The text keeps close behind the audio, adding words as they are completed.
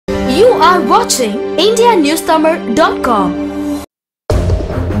You are watching IndiaNewsTamil.com.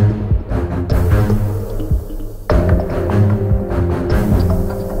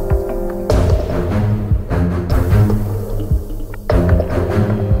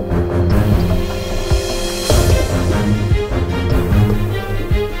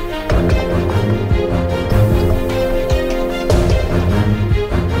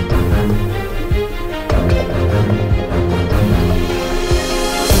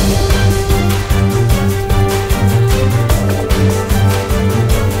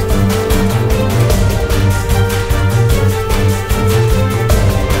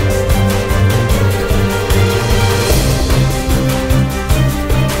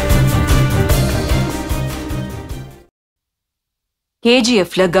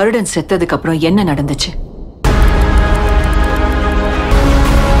 KGFல கருடன் செத்ததுக்கு அப்புறம் என்ன நடந்துச்சு?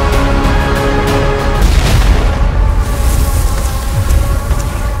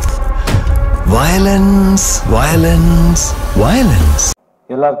 Violence, violence, violence.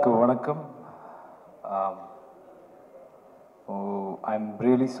 எல்லாருக்கும் வணக்கம். I'm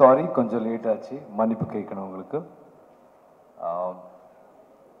really sorry, கொஞ்சம் லேட் ஆச்சு, மன்னிப்பு கேட்கணும் உங்களுக்கு.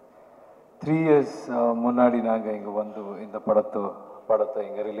 3 years முன்னாடி நாங்கள் இங்கே வந்து இந்த படத்தை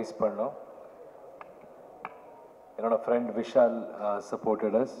இங்கே ரிலீஸ் பண்ணோம். என்னோட friend Vishal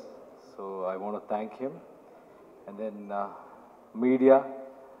supported us, so I want to thank him. And then media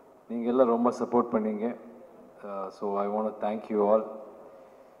நீங்கள் எல்லாம் ரொம்ப சப்போர்ட் பண்ணீங்க, so I want to thank you all.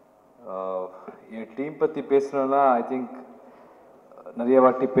 N team பற்றி பேசணுன்னா ஐ திங்க் நிறைய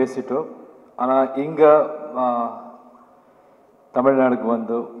வாட்டி பேசிட்டோம். ஆனால் இங்கே தமிழ்நாடுக்கு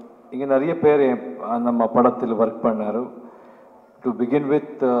வந்து இங்கே நிறைய பேர் நம்ம படத்தில் ஒர்க் பண்ணார். To begin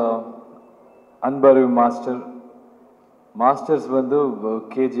with Anbariv masters வந்து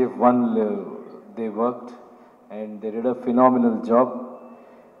KGF 1 they worked and they did a phenomenal job.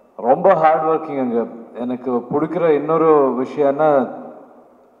 ரொம்ப ஹார்ட் ஒர்க்கிங். அங்கே எனக்கு பிடிக்கிற இன்னொரு விஷயம்னா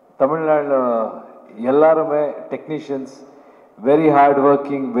தமிழ்நாட்டில் எல்லாருமே technicians very hard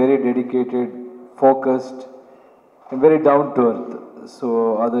working, very dedicated, focused, very down to earth. So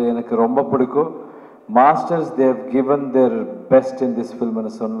அது எனக்கு ரொம்ப பிடிக்கும். Masters Dev given their best in this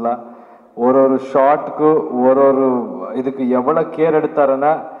ஃபில்ம்னு சொல்லலாம். ஒரு ஷார்ட்டுக்கு ஒரு இதுக்கு எவ்வளோ கேர்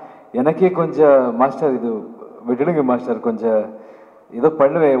எடுத்தாருன்னா எனக்கே கொஞ்சம் மாஸ்டர் இது விட்டுடுங்க மாஸ்டர், கொஞ்சம் ஏதோ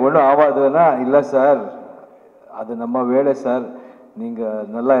பண்ணுவேன் ஒன்றும் ஆகாதுன்னா, இல்லை சார் அது நம்ம வேலை சார், நீங்கள்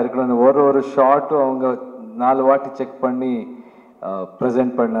நல்லா இருக்கணும்னு ஒரு ஷார்ட்டும் அவங்க 4 வாட்டி செக் பண்ணி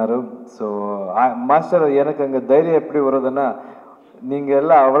ப்ரெசென்ட் பண்ணார். ஸோ மாஸ்டர் எனக்கு அங்கே தைரியம் எப்படி வருதுன்னா, நீங்கள்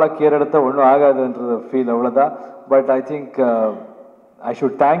எல்லாம் அவ்வளோ கேர் எடுத்தால் ஒன்றும் ஆகாதுன்றது ஃபீல் அவ்வளோதான். But I think I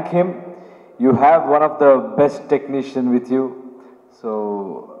should thank him. You have one of the best technician with you. So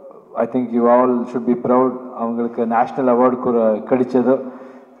I think you all should be proud. அவங்களுக்கு நேஷ்னல் அவார்டு கிடைச்சது.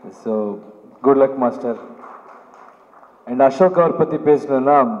 So good luck master. And Ashok அவர் பற்றி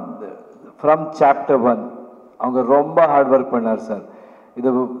பேசணுன்னா, from chapter 1 அவங்க ரொம்ப hard work பண்ணார் sir. இது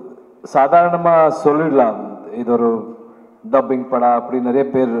சாதாரணமாக சொல்லிடலாம், இது ஒரு டப்பிங் படம் அப்படி நிறைய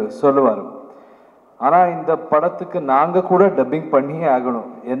பேர் சொல்லுவார். ஆனால் இந்த படத்துக்கு நாங்கள் கூட டப்பிங் பண்ணியே ஆகணும்.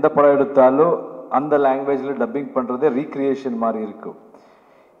 எந்த படம் எடுத்தாலும் அந்த லாங்குவேஜில் டப்பிங் பண்ணுறதே ரீக்ரியேஷன் மாதிரி இருக்கும்.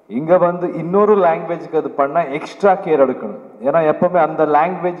 இங்கே வந்து இன்னொரு லாங்குவேஜுக்கு அது பண்ணால் எக்ஸ்ட்ரா கேர் எடுக்கணும். ஏன்னா எப்போவுமே அந்த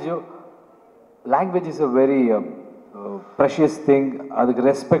language is a very precious thing. அதுக்கு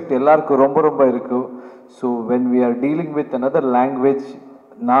ரெஸ்பெக்ட் எல்லாருக்கும் ரொம்ப ரொம்ப இருக்கும். So when we are dealing with another language,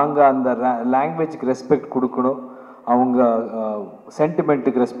 நாங்கள் அந்த லாங்குவேஜுக்கு ரெஸ்பெக்ட் கொடுக்கணும், அவங்க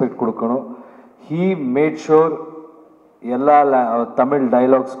சென்டிமெண்ட்டுக்கு ரெஸ்பெக்ட் கொடுக்கணும். ஹீ மேட் ஷோர் எல்லா தமிழ்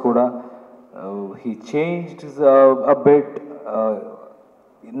டைலாக்ஸ் கூட ஹீ சேஞ்ச்ட் அ பிட்.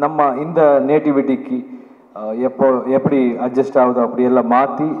 நம்ம இந்த நேட்டிவிட்டிக்கு எப்படி அட்ஜஸ்ட் ஆகுதோ அப்படியெல்லாம்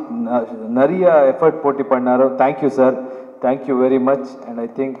மாற்றி நிறைய எஃபர்ட் போட்டு பண்ணாரோ. Thank you sir, thank you very much. And I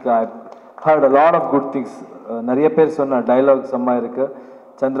think I heard a lot of good things. நிறைய பேர் சொன்ன டைலாக் செம்ம இருக்கு.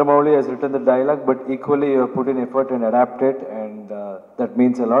 Chandramouli has written the dialogue, but equally you have put in effort and adapted, and that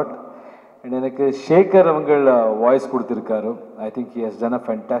means a lot. And எனக்கு சேகர் அவங்கள் voice கொடுத்துருக்காரு. I think he has done a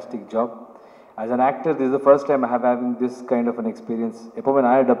fantastic job. As an actor, this is the first time I have having this kind of an experience. எப்போவுமே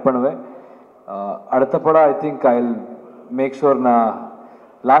நான் dub பண்ணுவேன். அடுத்த படம் I think I will make sure. நான்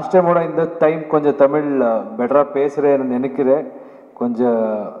last டைமோட இந்த time கொஞ்சம் தமிழ் பெட்டராக பேசுகிறேன்னு நினைக்கிறேன். கொஞ்சம்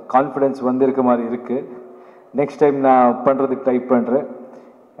கான்ஃபிடென்ஸ் வந்திருக்க மாதிரி இருக்குது. நெக்ஸ்ட் டைம் நான் பண்ணுறதுக்கு ட்ரை பண்ணுறேன்.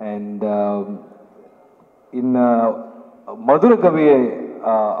 அண்ட் மதுர கவியை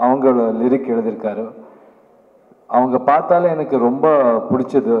அவங்களோட லிரிக் எழுதியிருக்காரு. அவங்க பார்த்தாலே எனக்கு ரொம்ப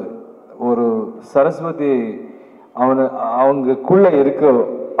பிடிச்சது. ஒரு சரஸ்வதி அவங்களுக்குள்ள இருக்கு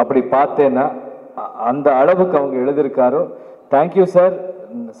அப்படி பார்த்தேன்னா அந்த அளவுக்கு அவங்க எழுதியிருக்காரோ. தேங்க்யூ சார்,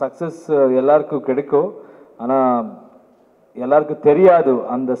 சக்ஸஸ் எல்லாருக்கும் கிடைக்கும். ஆனால் எல்லாருக்கும் தெரியாது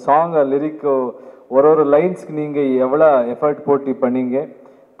அந்த சாங் லிரிக்கோ ஒரு லைன்ஸ்க்கு நீங்கள் எவ்வளோ எஃபர்ட் போட்டு பண்ணீங்க.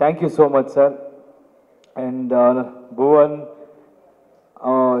 Thank you so much sir. And Bhuvan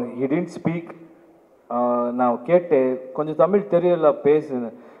he didn't speak. நான் கேட்டேன், கொஞ்சம் தமிழ் தெரியல பேசுன்னு.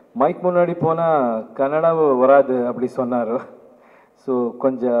 மைக் முன்னாடி போனால் கன்னடாவும் வராது அப்படி சொன்னார். ஸோ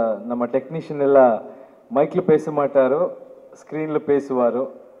கொஞ்சம் நம்ம டெக்னீஷியன் எல்லாம் மைக்கில் பேச மாட்டாரோ ஸ்க்ரீனில் பேசுவாரோ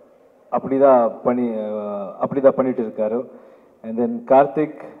அப்படிதான் பண்ணிட்டு இருக்காரு. And then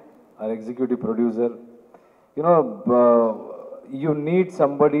Karthik, our executive producer, you know, you need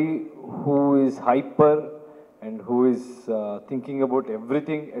somebody who is hyper and who is thinking about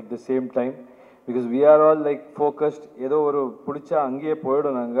everything at the same time, because we are all like focused. ஏதோ ஒரு பிடிச்சா அங்கேயே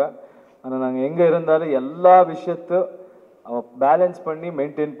போயிடும் நாங்கள். ஆனால் நாங்கள் எங்கே இருந்தாலும் எல்லா விஷயத்தை பேலன்ஸ் பண்ணி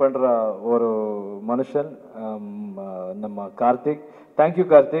மெயின்டைன் பண்ணுற ஒரு மனுஷன் நம்ம Karthik. Thank you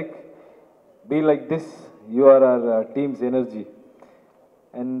Karthik. Be like this. You are our team's energy.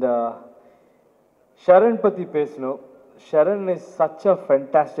 And Sharan பற்றி பேசணும். Sharan is such a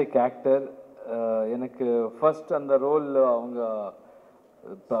fantastic actor. எனக்கு ஃபர்ஸ்ட் அந்த ரோல் அவங்க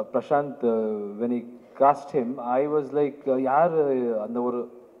Prashanth when he cast him, I was like யார் அந்த ஒரு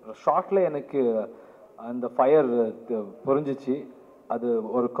ஷார்ட்டில் எனக்கு அந்த ஃபயர் புரிஞ்சிச்சு. அது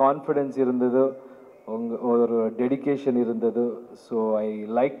ஒரு கான்ஃபிடென்ஸ் இருந்தது, ஒரு டெடிகேஷன் இருந்தது. So I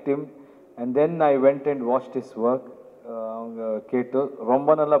liked him. And then I went and watched his work. அவங்க கேட்டு ரொம்ப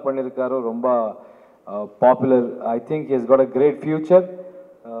நல்லா பண்ணியிருக்காரு, ரொம்ப popular. I think he has got a great future.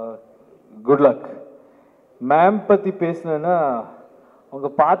 Good luck. Ma'am பற்றி பேசினேன்னா அவங்க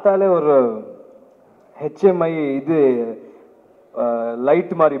பார்த்தாலே ஒரு ஹெச்எம்ஐ இது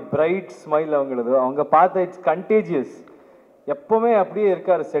லைட் மாதிரி பிரைட் ஸ்மைல் அவங்களது. அவங்க பார்த்தா இட்ஸ் கண்டேஜியஸ். எப்போவுமே அப்படியே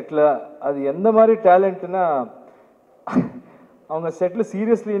இருக்கார் செட்டில். அது எந்த மாதிரி டேலண்ட்னா, அவங்க செட்டில்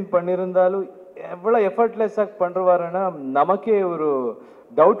சீரியஸ்லி பண்ணியிருந்தாலும் எவ்வளோ எஃபர்ட்லெஸ்ஸாக பண்ணுறாருன்னா நமக்கே ஒரு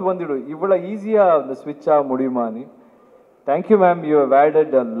டவுட் வந்துடும், இவ்வளோ ஈஸியாக அந்த ஸ்விட்ச் ஆக முடியுமான்னு. Thank you ma'am, you have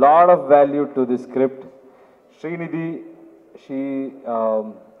added a lot of value to the script. Srinidhi,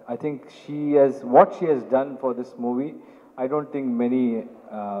 I think what she has done for this movie, I don't think many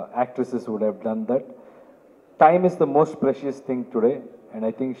actresses would have done that. Time is the most precious thing today, and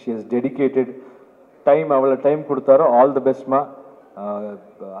I think she has dedicated time. Avala time kudutaro, all the best ma.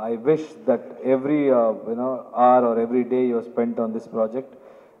 I wish that every hour or every day you have spent on this project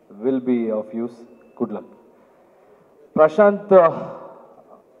will be of use. Good luck. Prashant,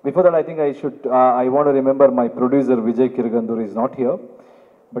 before that I think I want to remember my producer Vijay Kirugandur is not here,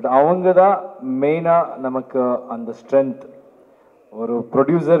 but avanga da maina namakku and the strength. ஒரு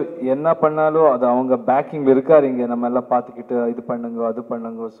producer என்ன பண்ணாலும் அது அவங்க பேக்கிங்கில் இருக்கார். இங்கே நம்ம எல்லாம் பார்த்துக்கிட்டு இது பண்ணுங்க அது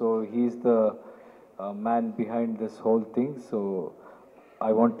பண்ணுங்க. So he is the man behind this whole thing. So I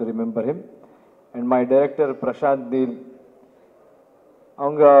want to remember him. And my director Prashanth Neil,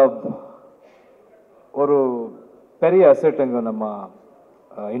 அவங்க ஒரு பெரிய அசெட்டுங்க நம்ம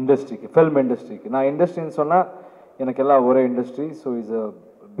இண்டஸ்ட்ரிக்கு, ஃபில்ம் இண்டஸ்ட்ரிக்கு. நான் இண்டஸ்ட்ரின்னு சொன்னால் எனக்கு எல்லாம் ஒரே industry. So is a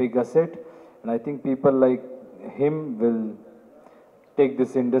big asset. And I think people like him will take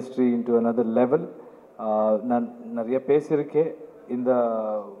this industry into another level. நான் நிறைய பேசியிருக்கேன் இந்த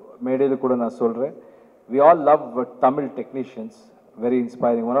மேடையில் கூட நான் சொல்கிறேன். We all love Tamil technicians, very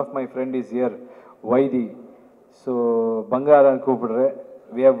inspiring. One of my friend is here, Vaidi. So Bangaran கூப்பிடுறேன்.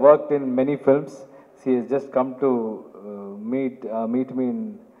 We have worked in many films. She has just come to meet me in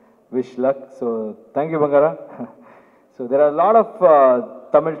wish luck. So thank you Bangara. So there are a lot of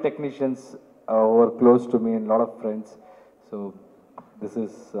Tamil technicians who are close to me and a lot of friends. So this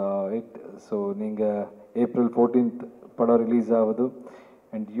is it. So நீங்க April 14th படம் release ஆகுது.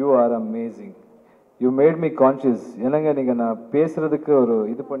 And you are amazing. You made me conscious. என்னங்க நீங்கள் நான் பேசுகிறதுக்கு ஒரு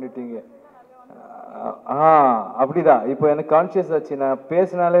இது பண்ணிட்டீங்க. அப்படிதான் இப்போ எனக்கு கான்ஷியஸ் ஆச்சு. நான்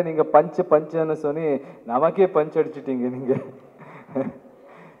பேசினாலே நீங்கள் பஞ்சுன்னு சொல்லி நமக்கே பஞ்ச் அடிச்சிட்டீங்க நீங்கள்.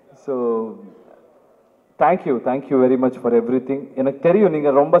 So thank you very much for every thing. எனக்கு தெரியும்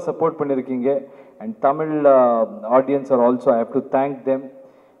நீங்கள் ரொம்ப சப்போர்ட் பண்ணியிருக்கீங்க. And Tamil audience are also, I have to thank them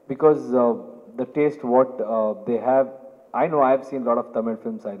because the taste what they have. I know I have seen a lot of Tamil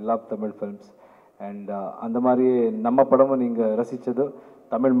films. I love Tamil films. And அந்த மாதிரி நம்ம படமும் நீங்கள் ரசித்தது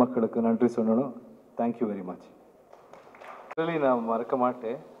தமிழ் மக்களுக்கு நன்றி சொல்லணும். Thank you very much. Really நான் மறக்க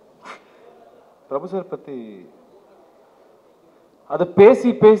மாட்டேன். பிரபு சார் பற்றி அதை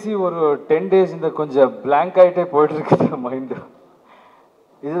பேசி ஒரு 10 days இந்த கொஞ்சம் பிளாங்க் ஆகிட்டே போயிட்டு இருக்குது மைண்டு.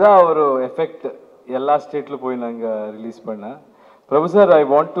 இதுதான் ஒரு எஃபெக்ட். எல்லா ஸ்டேட்டில் போய் நாங்கள் ரிலீஸ் பண்ணேன். பிரபு sir, I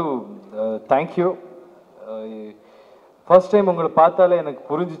want to thank you. First time உங்களை பார்த்தாலே எனக்கு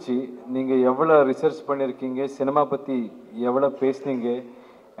புரிஞ்சிச்சு நீங்கள் எவ்வளோ ரிசர்ச் பண்ணியிருக்கீங்க, சினிமா பற்றி எவ்வளோ பேசுனீங்க.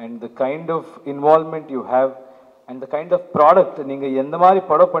 and the kind of involvement you have and the kind of product நீங்கள் எந்த மாதிரி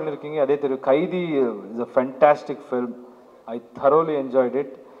படம் பண்ணியிருக்கீங்க அதே தெரியும். கைதி is a fantastic film. I thoroughly enjoyed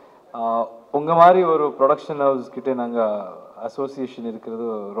it. உங்கள் மாதிரி ஒரு ப்ரொடக்ஷன் ஹவுஸ் கிட்டே நாங்கள் அசோசியேஷன் இருக்கிறது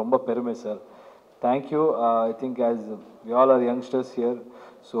ரொம்ப பெருமை sir. Thank you. I think as we all are youngsters here,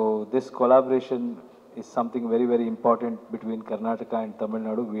 so this collaboration is something very very important between Karnataka and Tamil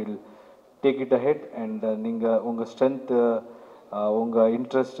Nadu. We'll take it ahead and நீங்கள் உங்கள் strength உங்கள்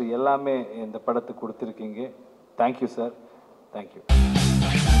interest எல்லாமே இந்த படத்துக்கு கொடுத்துருக்கீங்க. Thank you sir. Thank you.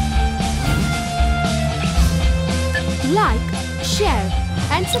 Like, share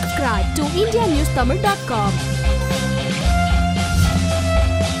and subscribe to indianewstamil.com.